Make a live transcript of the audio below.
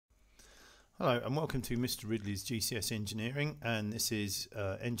Hello and welcome to Mr. Ridley's GCSE Engineering, and this is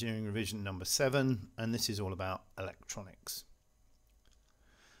Engineering Revision number 7, and this is all about electronics.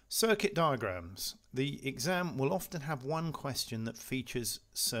 Circuit diagrams. The exam will often have one question that features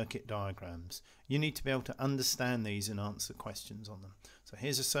circuit diagrams. You need to be able to understand these and answer questions on them. So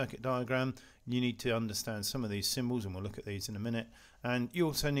here's a circuit diagram. You need to understand some of these symbols, and we'll look at these in a minute. And you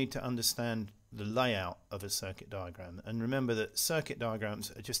also need to understand the layout of a circuit diagram. And remember that circuit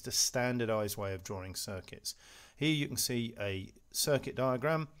diagrams are just a standardized way of drawing circuits. Here you can see a circuit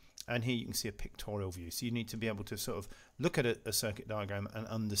diagram, and here you can see a pictorial view. So you need to be able to sort of look at a circuit diagram and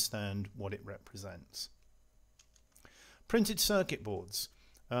understand what it represents. Printed circuit boards.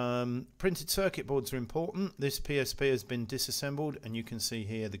 Printed circuit boards are important. This PSP has been disassembled, and you can see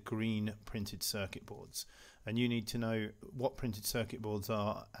here the green printed circuit boards. And you need to know what printed circuit boards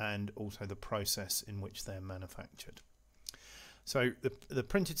are and also the process in which they're manufactured. So the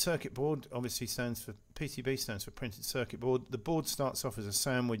printed circuit board obviously stands for PCB, stands for printed circuit board. The board starts off as a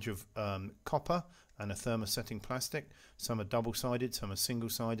sandwich of copper and a thermosetting plastic. Some are double-sided, some are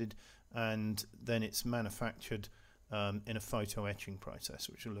single-sided, and then it's manufactured in a photo etching process,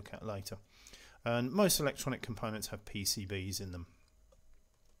 which we'll look at later. And most electronic components have PCBs in them.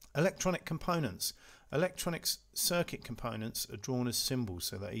 Electronic components. Electronics circuit components are drawn as symbols,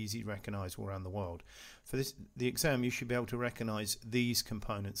 so they're easy to recognise all around the world. For the exam, you should be able to recognise these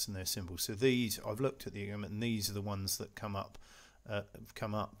components and their symbols. So these, I've looked at the exam, and these are the ones that come up.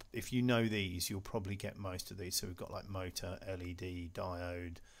 If you know these, you'll probably get most of these. So we've got like motor, LED,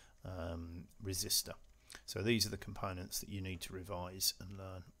 diode, resistor. So these are the components that you need to revise and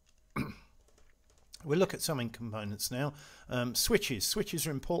learn. We'll look at some components now. Switches. Switches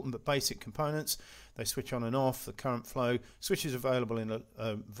are important but basic components. They switch on and off, the current flow. Switches are available in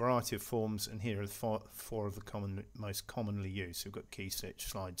a variety of forms, and here are four of the most commonly used. So we've got key switch,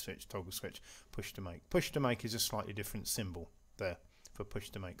 slide switch, toggle switch, push to make. Push to make is a slightly different symbol there for push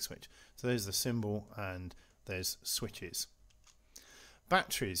to make switch. So there's the symbol, and there's switches.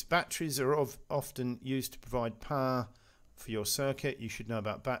 Batteries. Batteries are often used to provide power for your circuit. You should know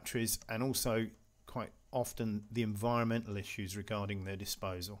about batteries, and also quite often the environmental issues regarding their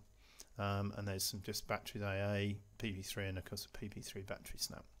disposal. And there's some just batteries AA, PP3, and of course a PP3 battery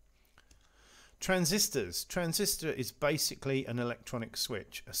snap. Transistors. Transistor is basically an electronic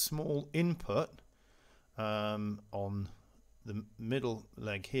switch. A small input on the middle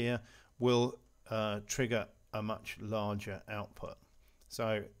leg here will trigger a much larger output.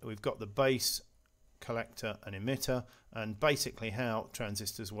 So we've got the base, collector and emitter, and basically how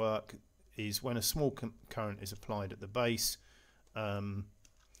transistors work is when a small current is applied at the base,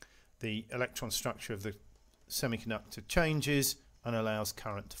 the electron structure of the semiconductor changes and allows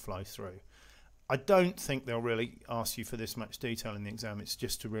current to flow through. I don't think they'll really ask you for this much detail in the exam. It's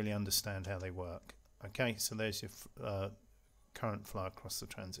just to really understand how they work. Okay, so there's your current flow across the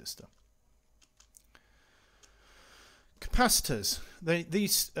transistor. Capacitors.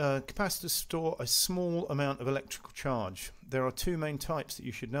 These capacitors store a small amount of electrical charge. There are two main types that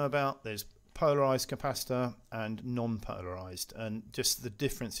you should know about. There's polarized capacitor and non-polarized, and just the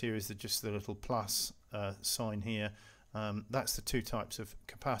difference here is just the little plus sign here. That's the two types of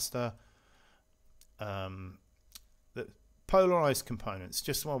capacitor. The polarized components,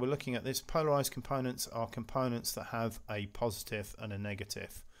 just while we're looking at this, polarized components are components that have a positive and a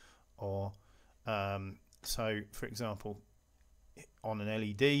negative, or so for example, on an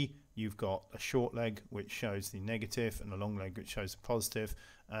LED you've got a short leg which shows the negative and a long leg which shows the positive,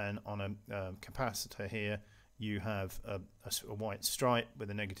 and on a capacitor here you have a white stripe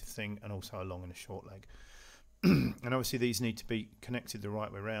with a negative thing and also a long and a short leg. And obviously these need to be connected the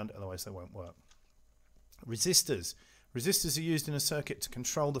right way around, otherwise they won't work. Resistors. Resistors are used in a circuit to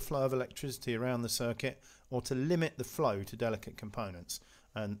control the flow of electricity around the circuit or to limit the flow to delicate components.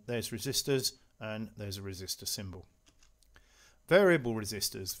 And there's resistors, and there's a resistor symbol. Variable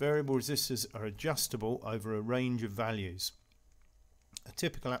resistors. Variable resistors are adjustable over a range of values. A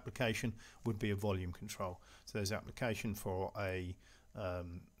typical application would be a volume control. So there's application for a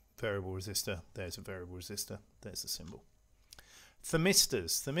variable resistor. There's a variable resistor. There's the symbol.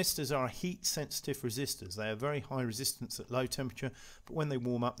 Thermistors. Thermistors are heat-sensitive resistors. They have very high resistance at low temperature, but when they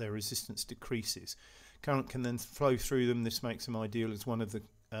warm up, their resistance decreases. Current can then flow through them. This makes them ideal as one of the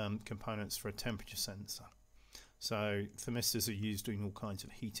components for a temperature sensor. So thermistors are used in all kinds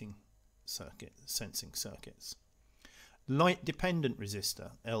of heating sensing circuits. Light dependent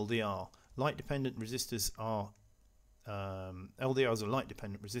resistor, LDR. Light dependent resistors are LDRs are light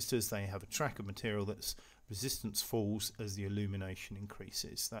dependent resistors. They have a track of material that's resistance falls as the illumination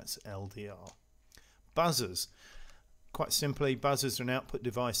increases. That's LDR. Buzzers. Quite simply, buzzers are an output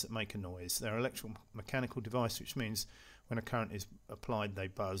device that make a noise. They're an electromechanical device, which means when a current is applied, they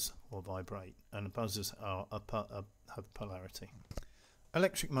buzz or vibrate, and buzzers have polarity.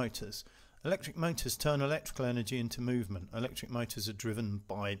 Electric motors. Electric motors turn electrical energy into movement. Electric motors are driven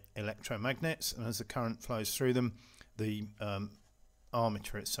by electromagnets, and as the current flows through them, the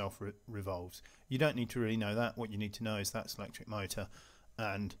armature itself revolves. You don't need to really know that. What you need to know is that's an electric motor,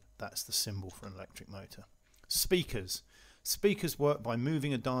 and that's the symbol for an electric motor. Speakers. Speakers work by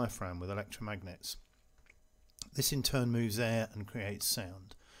moving a diaphragm with electromagnets. This in turn moves air and creates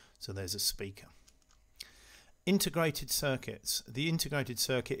sound. So there's a speaker. Integrated circuits. The integrated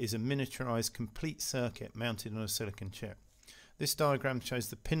circuit is a miniaturized complete circuit mounted on a silicon chip. This diagram shows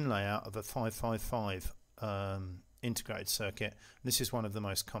the pin layout of a 555 integrated circuit. This is one of the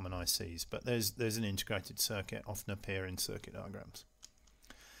most common ICs, but there's an integrated circuit often appear in circuit diagrams.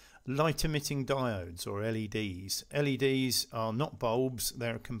 Light emitting diodes, or LEDs. LEDs are not bulbs,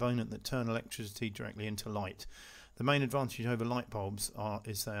 they're a component that turn electricity directly into light. The main advantage over light bulbs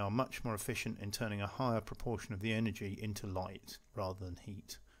is they are much more efficient in turning a higher proportion of the energy into light rather than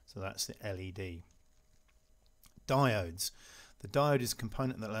heat. So that's the LED. Diodes. The diode is a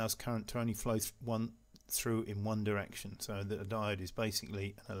component that allows current to only flow through in one direction. So that a diode is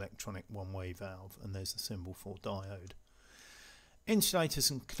basically an electronic one-way valve, and there's the symbol for diode.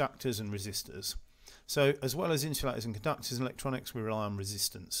 Insulators and conductors and resistors. So as well as insulators and conductors in electronics, we rely on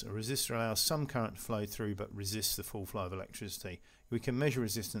resistance. A resistor allows some current to flow through but resists the full flow of electricity. We can measure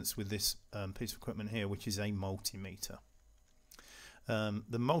resistance with this piece of equipment here, which is a multimeter.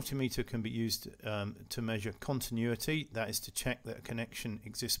 The multimeter can be used to measure continuity, that is to check that a connection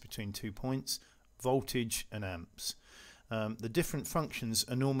exists between 2 points, voltage and amps. The different functions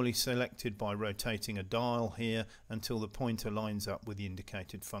are normally selected by rotating a dial here until the pointer lines up with the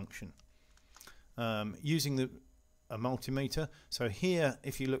indicated function. Using a multimeter, so here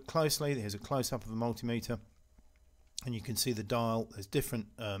if you look closely, here's a close-up of a multimeter and you can see the dial. There's different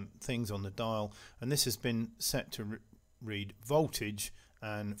things on the dial, and this has been set to read voltage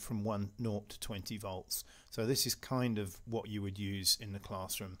and from 0 to 20 volts. So this is kind of what you would use in the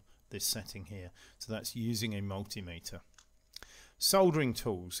classroom, this setting here. So that's using a multimeter. Soldering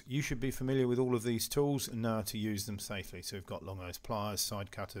tools. You should be familiar with all of these tools and know how to use them safely. So we've got long nose pliers,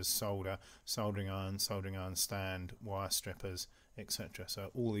 side cutters, solder, soldering iron stand, wire strippers, etc.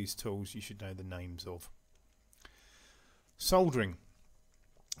 So all these tools you should know the names of. Soldering.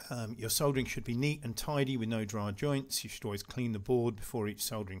 Your soldering should be neat and tidy with no dry joints. You should always clean the board before each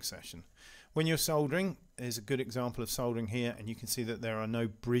soldering session. When you're soldering, there's a good example of soldering here, and you can see that there are no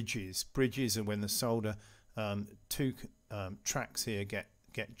bridges. Bridges are when the solder two tracks here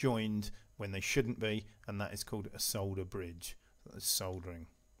get joined when they shouldn't be, and that is called a solder bridge. That's soldering.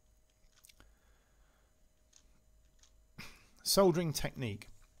 Soldering technique.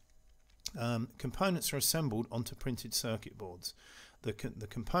 Components are assembled onto printed circuit boards. The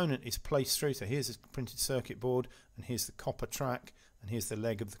component is placed through, so here's a printed circuit board, and here's the copper track, and here's the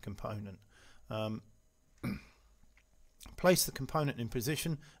leg of the component. Place the component in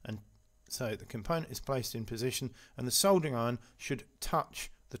position, and so the component is placed in position, and the soldering iron should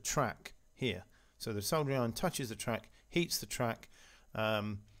touch the track here. So the soldering iron touches the track, heats the track,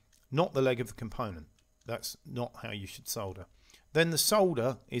 not the leg of the component. That's not how you should solder. Then the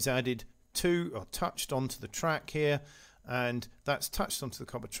solder is added to or touched onto the track here, and that's touched onto the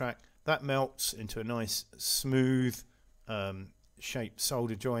copper track. That melts into a nice smooth shaped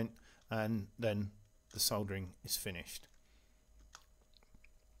solder joint, and then the soldering is finished.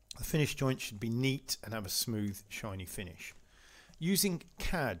 The finished joint should be neat and have a smooth, shiny finish. Using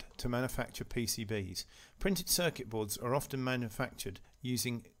CAD to manufacture PCBs. Printed circuit boards are often manufactured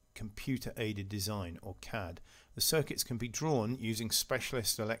using computer-aided design, or CAD. The circuits can be drawn using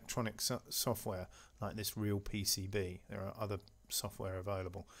specialist electronic software like this Real PCB. There are other software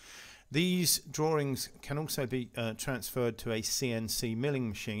available. These drawings can also be transferred to a CNC milling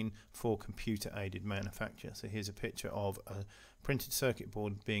machine for computer-aided manufacture. So here's a picture of a printed circuit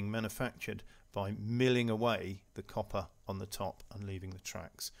board being manufactured by milling away the copper on the top and leaving the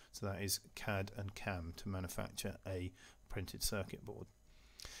tracks. So that is CAD and CAM to manufacture a printed circuit board.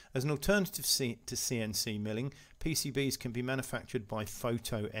 As an alternative to CNC milling, PCBs can be manufactured by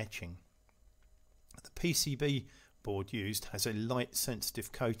photo etching. The PCB board used has a light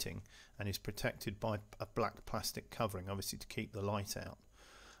sensitive coating and is protected by a black plastic covering, obviously to keep the light out.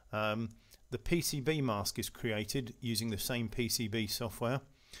 The PCB mask is created using the same PCB software.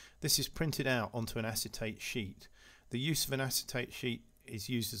 This is printed out onto an acetate sheet. The use of an acetate sheet is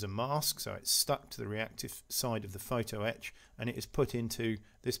used as a mask, so it's stuck to the reactive side of the photo etch, and it is put into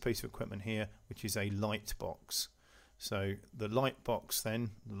this piece of equipment here, which is a light box. So the light box then,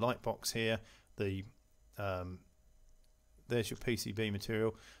 the light box here, there's your PCB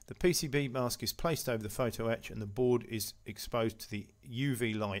material. The PCB mask is placed over the photo etch and the board is exposed to the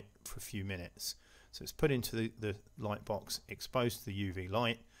UV light for a few minutes. So it's put into the light box, exposed to the UV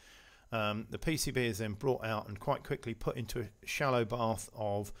light. The PCB is then brought out and quite quickly put into a shallow bath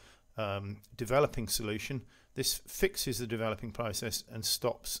of developing solution. This fixes the developing process and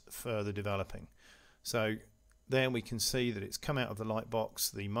stops further developing. So there we can see that it's come out of the light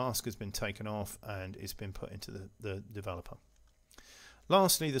box, the mask has been taken off and it's been put into the developer.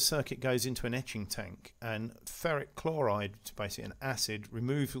 Lastly, the circuit goes into an etching tank, and ferric chloride, which is basically an acid,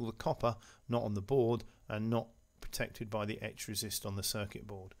 removes all the copper not on the board and not protected by the etch resist on the circuit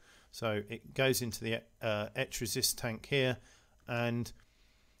board. So it goes into the etch resist tank here, and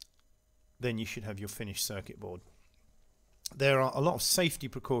then you should have your finished circuit board. There are a lot of safety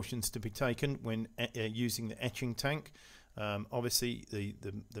precautions to be taken when using the etching tank. Obviously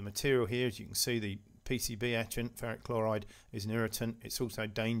the material here, as you can see, the PCB etchant, ferric chloride, is an irritant. It's also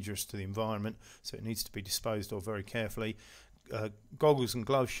dangerous to the environment, so it needs to be disposed of very carefully. Goggles and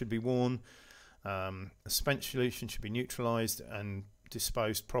gloves should be worn. A spent solution should be neutralized and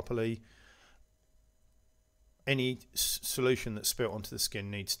disposed properly. Any solution that's spilt onto the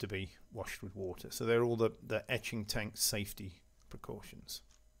skin needs to be washed with water. So they're all the etching tank safety precautions.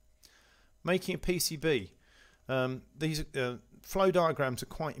 Making a PCB. These flow diagrams are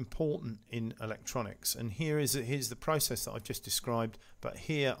quite important in electronics, and here's the process that I've just described, but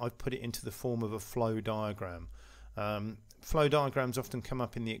here I've put it into the form of a flow diagram. Flow diagrams often come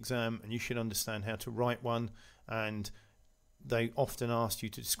up in the exam, and you should understand how to write one, and they often ask you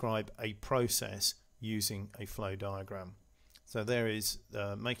to describe a process using a flow diagram. So there is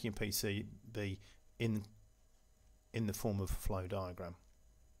making a PCB in the form of a flow diagram.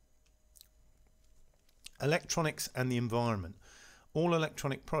 Electronics and the environment. All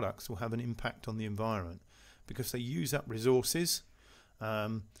electronic products will have an impact on the environment because they use up resources.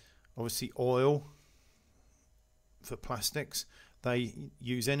 Obviously oil for plastics, they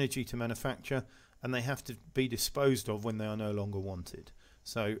use energy to manufacture, and they have to be disposed of when they are no longer wanted.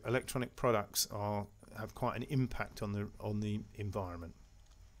 So electronic products have quite an impact on the environment.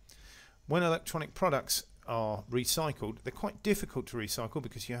 When electronic products are recycled, they're quite difficult to recycle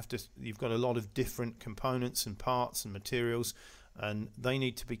because you've got a lot of different components and parts and materials, and they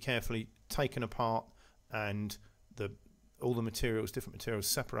need to be carefully taken apart and all the materials, different materials,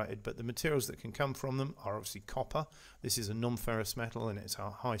 separated. But the materials that can come from them are obviously copper. This is a non-ferrous metal and it's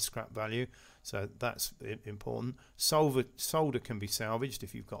a high scrap value, so that's important. Solder can be salvaged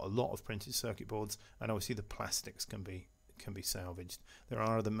if you've got a lot of printed circuit boards, and obviously the plastics can be salvaged. There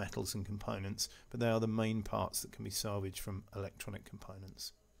are other metals and components, but they are the main parts that can be salvaged from electronic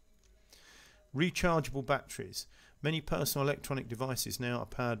components. Rechargeable batteries. Many personal electronic devices now are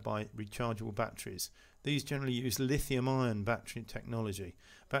powered by rechargeable batteries. These generally use lithium-ion battery technology.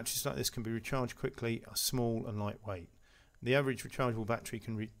 Batteries like this can be recharged quickly, are small and lightweight. The average rechargeable battery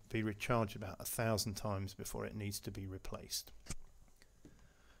can be recharged about 1,000 times before it needs to be replaced.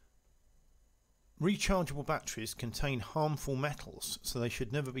 Rechargeable batteries contain harmful metals, so they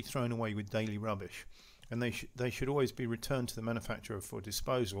should never be thrown away with daily rubbish, and they should always be returned to the manufacturer for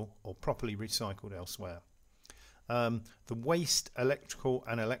disposal or properly recycled elsewhere. The Waste Electrical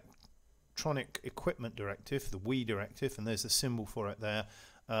and Electronic Equipment Directive, the WEEE directive, and there's a symbol for it there,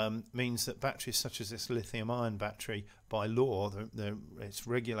 means that batteries such as this lithium-ion battery, by law, it's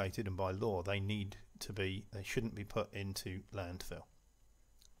regulated, and by law they shouldn't be put into landfill.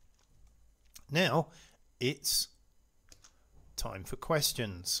 Now it's time for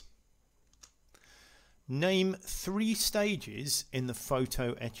questions. Name 3 stages in the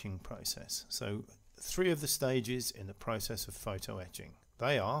photo etching process. So 3 of the stages in the process of photo etching.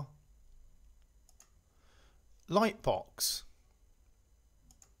 They are light box,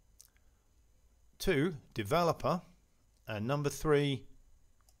 2 developer, and number 3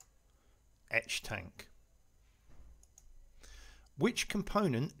 etch tank. Which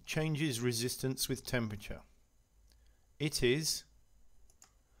component changes resistance with temperature? It is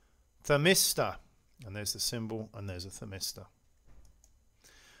thermistor, and there's the symbol and there's a thermistor.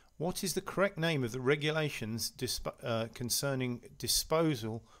 What is the correct name of the regulations concerning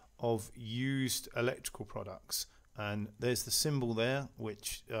disposal of used electrical products? And there's the symbol there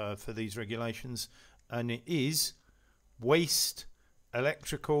which for these regulations, and it is Waste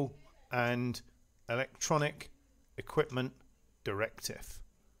Electrical and Electronic Equipment Directive.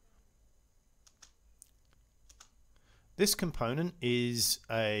 This component is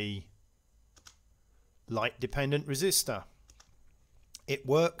a light dependent resistor. It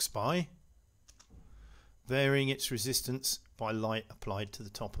works by varying its resistance by light applied to the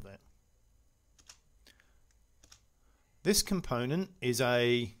top of it. This component is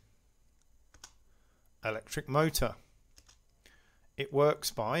a electric motor. It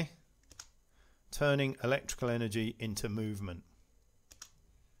works by turning electrical energy into movement.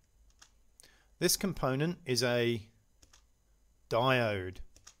 This component is a diode.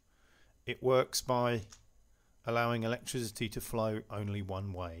 It works by allowing electricity to flow only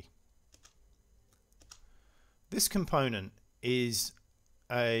one way. This component is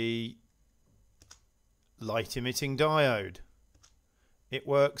a light emitting diode. It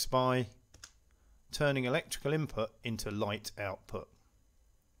works by turning electrical input into light output.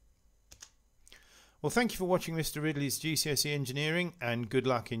 Well, thank you for watching Mr. Ridley's GCSE Engineering, and good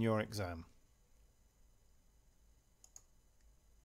luck in your exam.